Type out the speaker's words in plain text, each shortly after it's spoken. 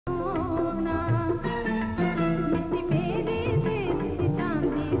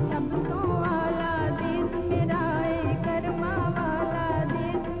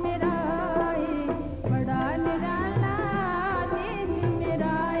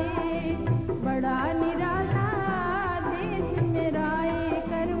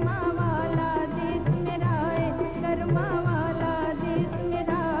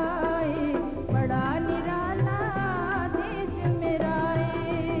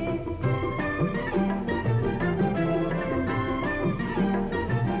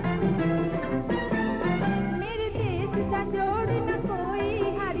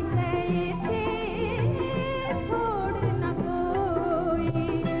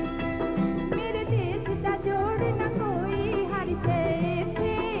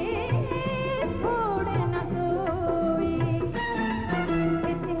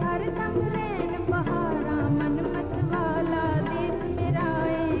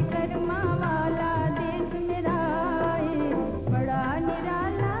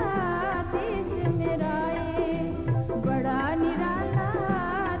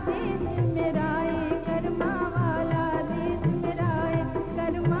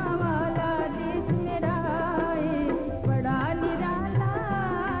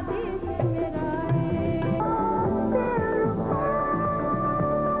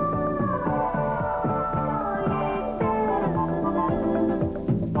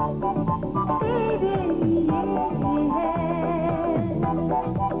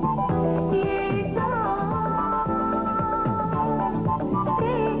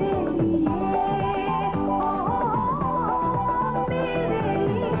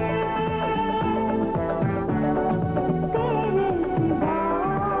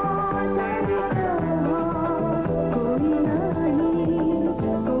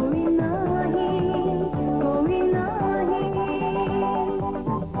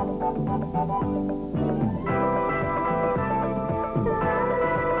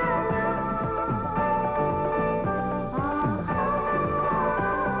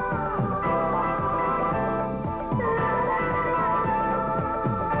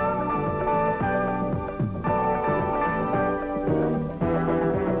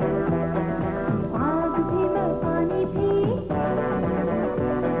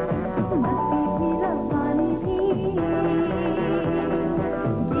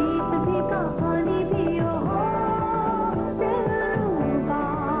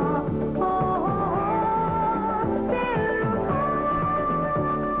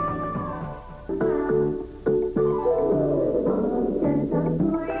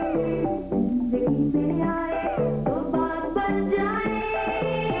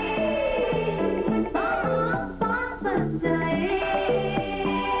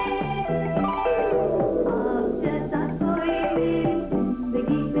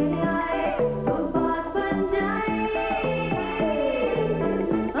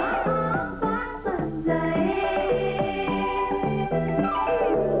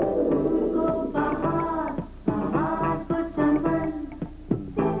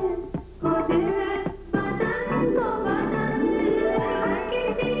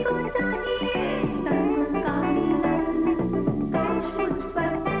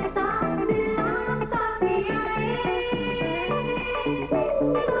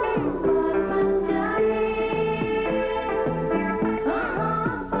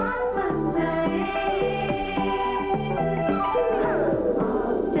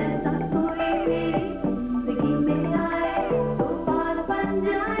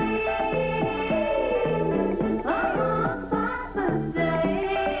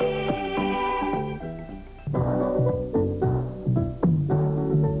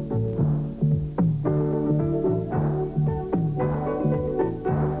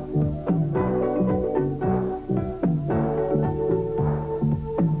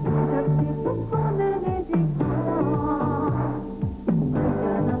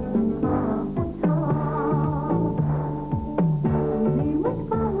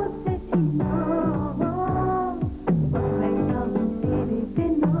मुझको मुझसे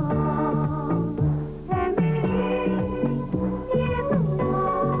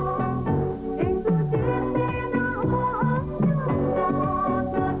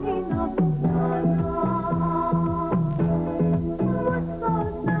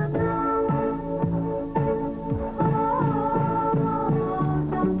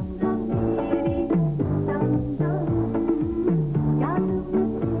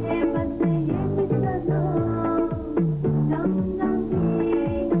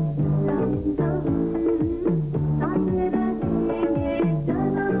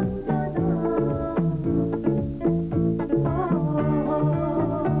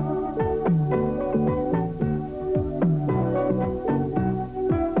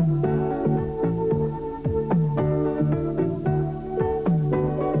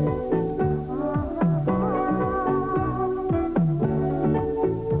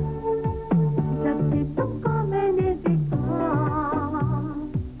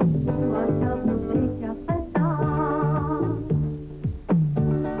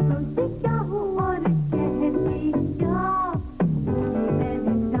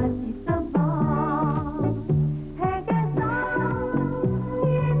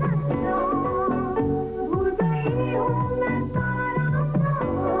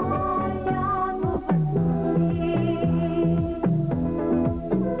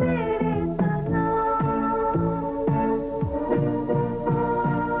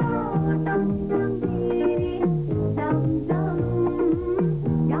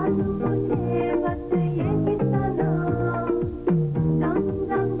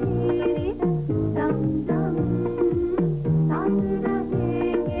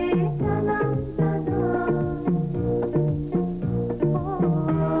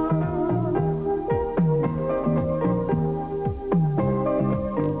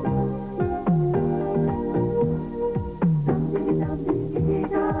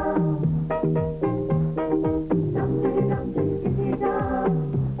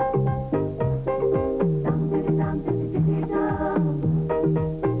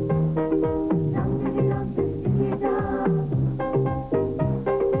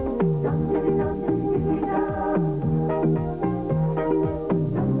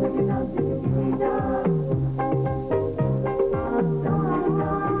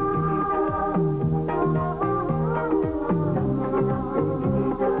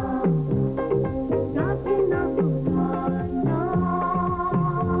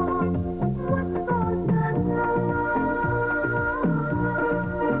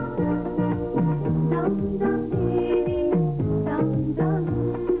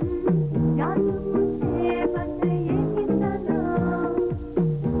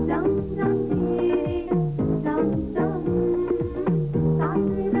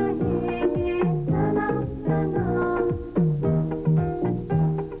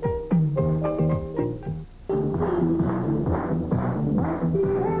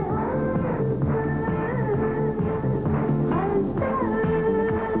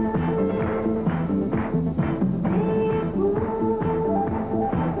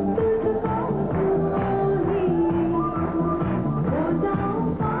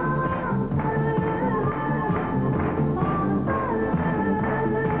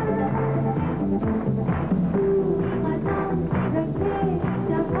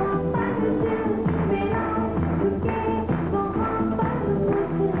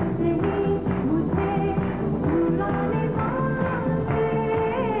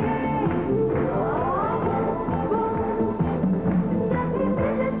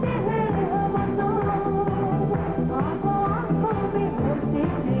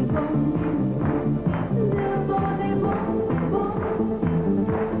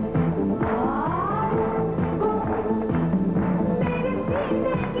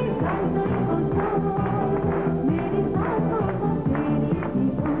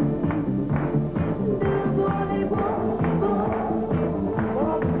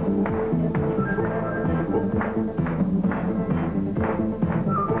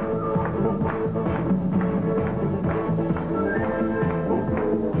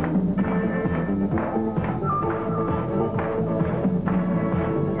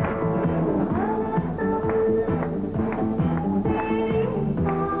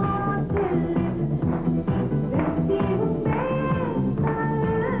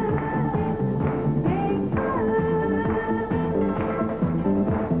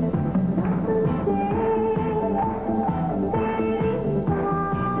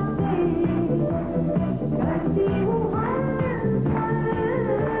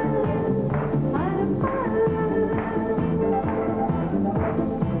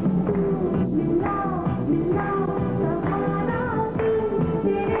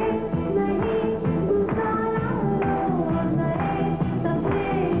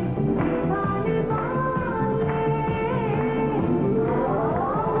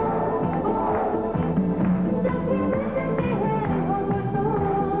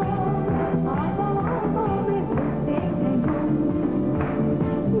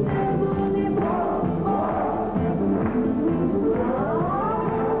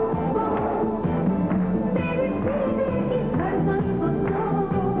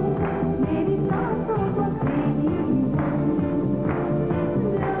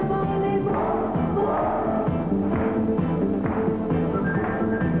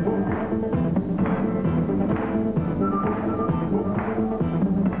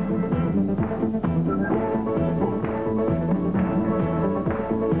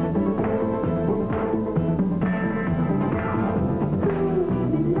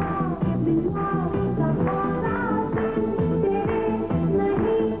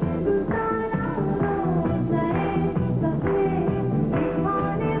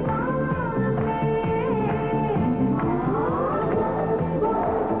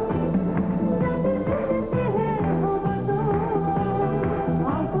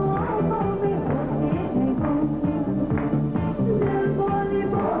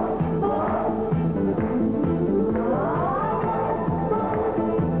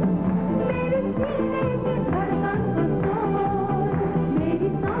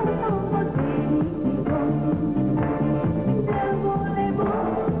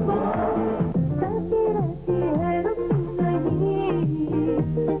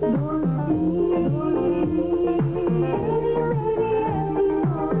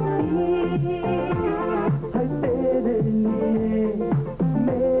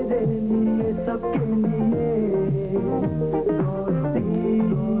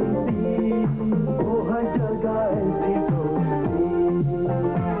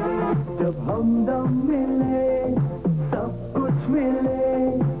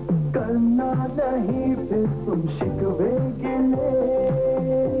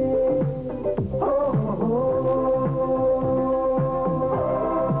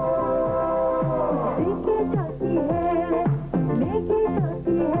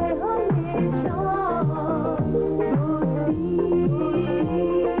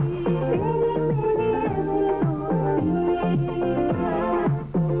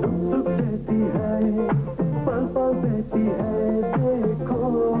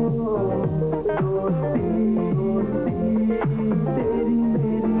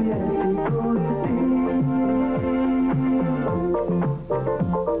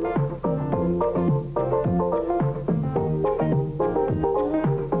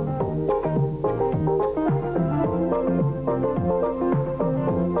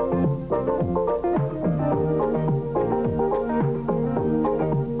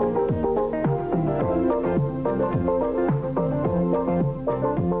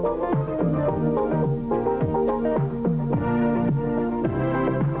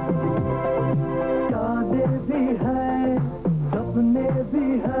है, सपने भी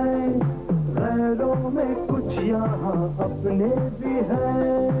है, गैरों में कुछ यहाँ अपने भी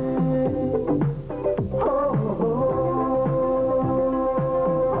है।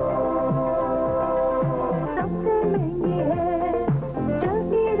 सबसे महंगी है,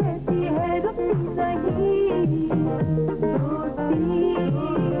 चलती रहती है, रुकती नहीं दोस्ती।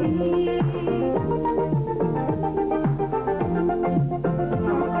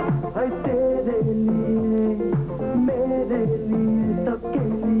 है तेरे लिए, मेरे लिए, सबके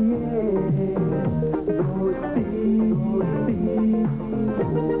लिए दोस्ती दोस्ती।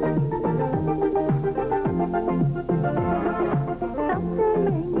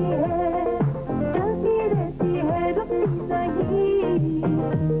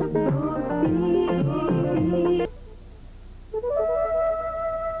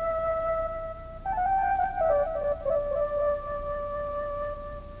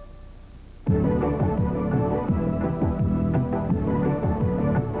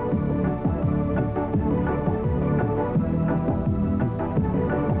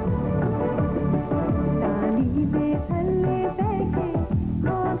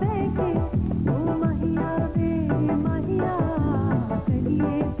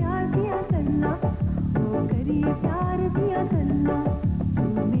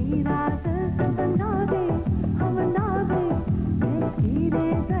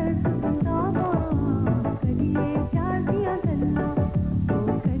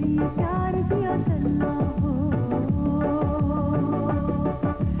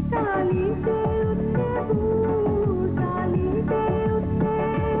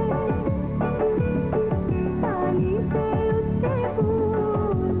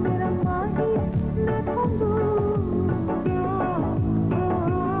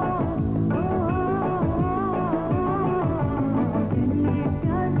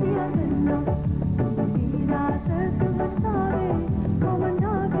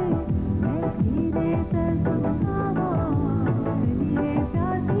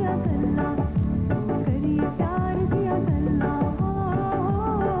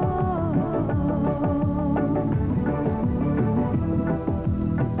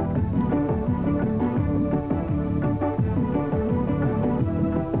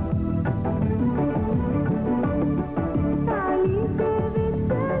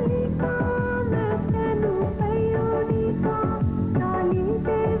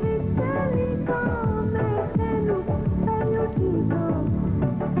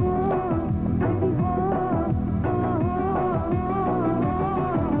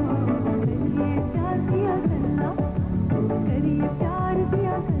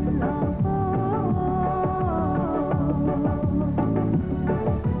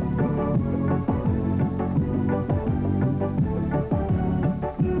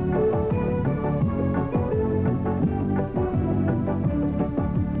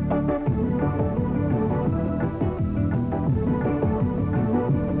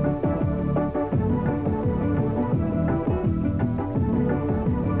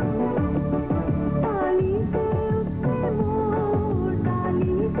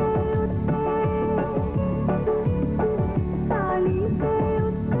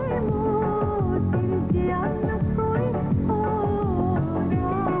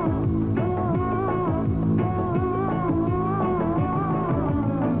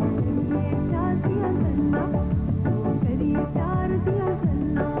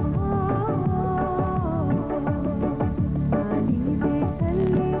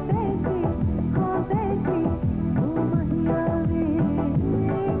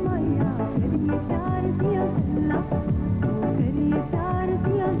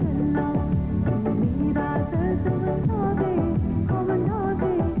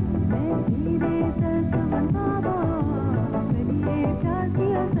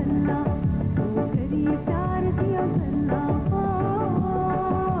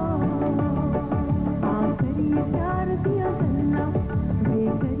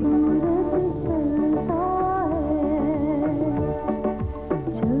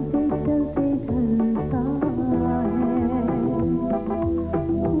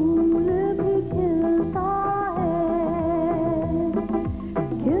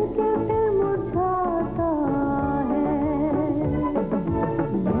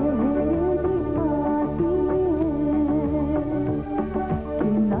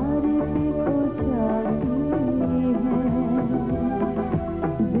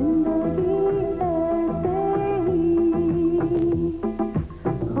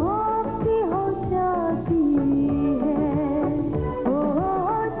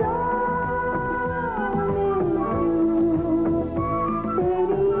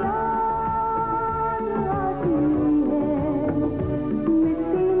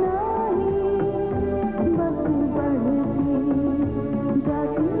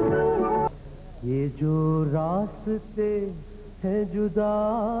 रास्ते हैं जुदा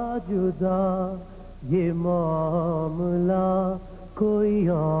जुदा, ये मामला कोई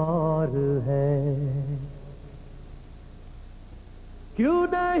और है। क्यों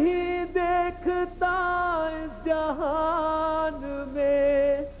नहीं देखता इस जहान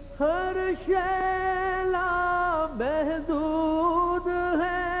में हर शैला महदूद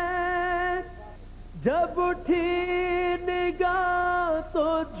है। जब उठी निगाह तो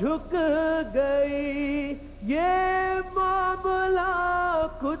झुक गई, ये मामला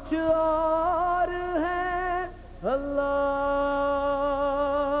कुछ और है। अल्लाह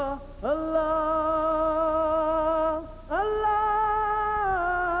अल्लाह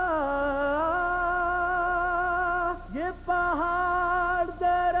पहाड़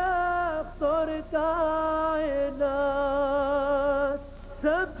दरख्त और कायनात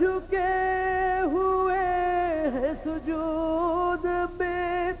सब झुके हुए हैं सुजूद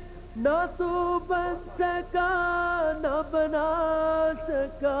में। ना तू बन सका न बना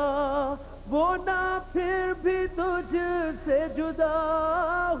सका, वो ना फिर भी तुझसे जुदा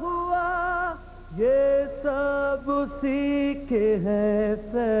हुआ। ये सब उसी के हैं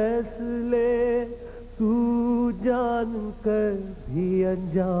फैसले, तू जान कर भी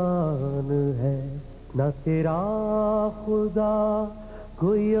अनजान है। न तेरा खुदा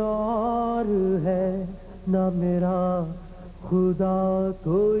कोई और है, न मेरा खुदा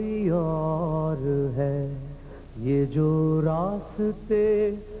कोई और है। ये जो रास्ते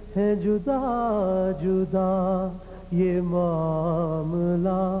हैं जुदा जुदा, ये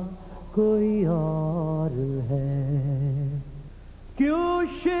मामला कोई और है। क्यों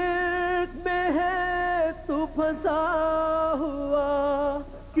शिर्क में है तू फंसा हुआ,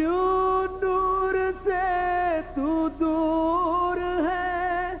 क्यों नूर से तू दूर है।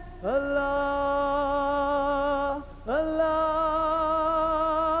 अल्लाह अल्लाह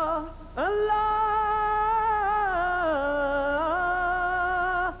अल्लाह,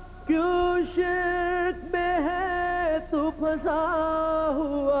 क्यों शिर्क में है तू फंसा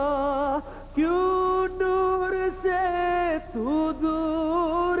हुआ, क्यों नूर से तू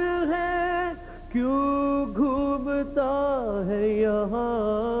दूर है। क्यों घूमता है यहाँ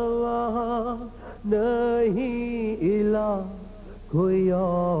वहाँ, नहीं इला कोई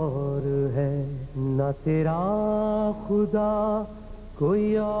और है। न तेरा खुदा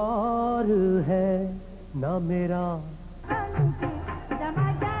कोई और है, न मेरा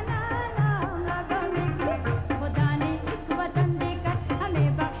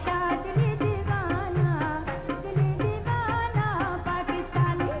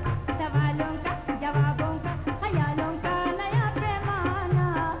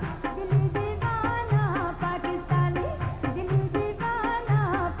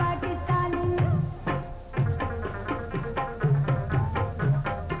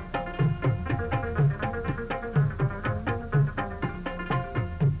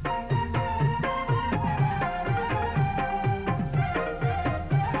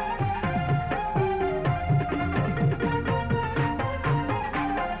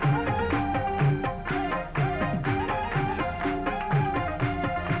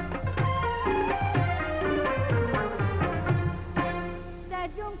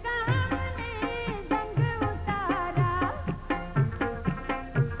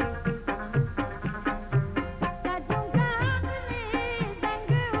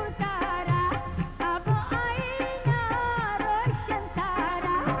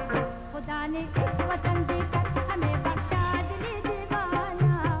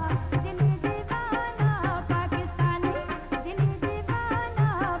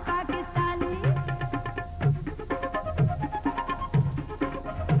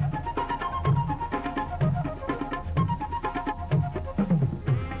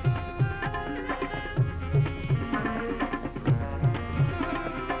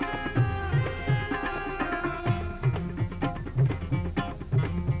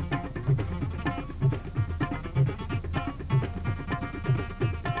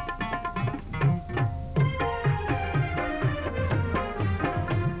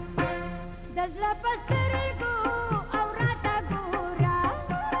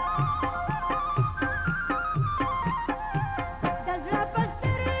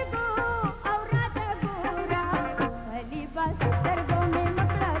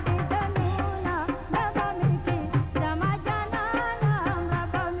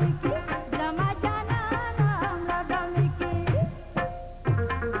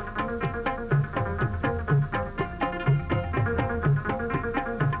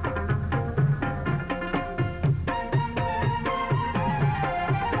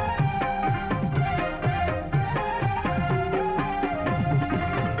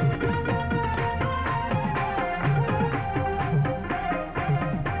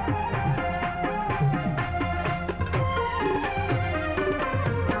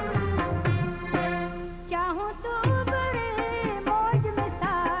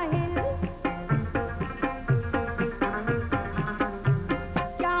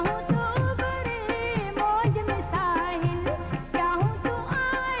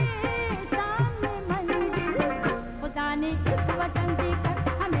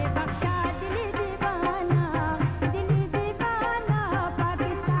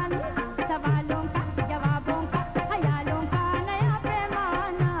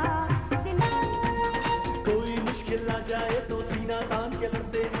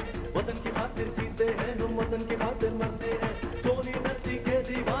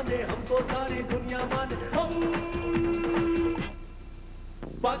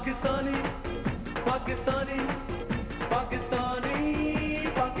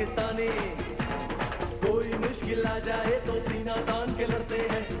जाए तो सीना तान के लड़ते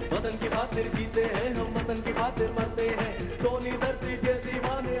हैं, वतन की खातिर जीते हैं हम, वतन की खातिर मरते हैं। सोनी धरती के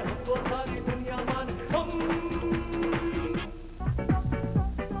दीवाने हमको सारी दुनिया माने हम।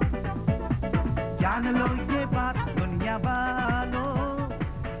 जान लो ये बात दुनिया वालों,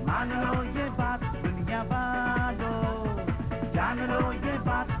 मान लो ये बात दुनिया वालों, जान लो ये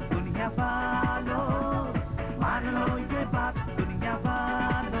बात दुनिया वालों, मान लो ये बात दुनिया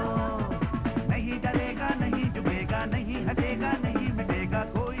वालों। नहीं डरेगा, नहीं झुकेगा, नहीं हटेगा, नहीं मिटेगा,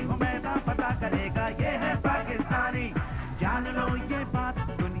 कोई हो मैदान पता करेगा, ये है पाकिस्तानी। जान लो ये बात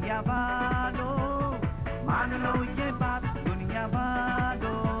दुनिया वालों, मान लो ये बात दुनिया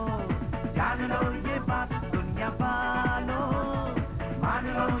वालों, जान लो ये बात दुनिया वालों, मान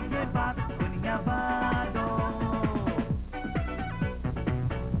लो ये बात दुनिया वालों।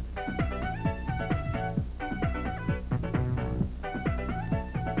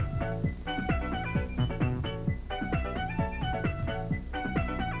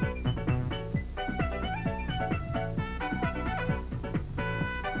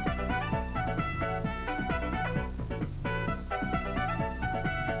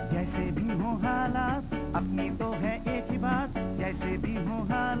 जैसे भी हो हालात अपनी तो है एक ही बात, जैसे भी हो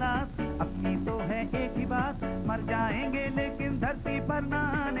हालात अपनी तो है एक ही बात, मर जाएंगे लेकिन धरती पर ना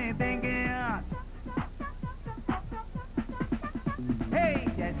आने देंगे आग। हे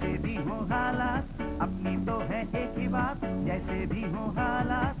जैसे भी हो हालात अपनी तो है एक ही बात, जैसे भी हो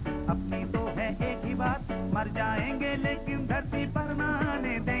हालात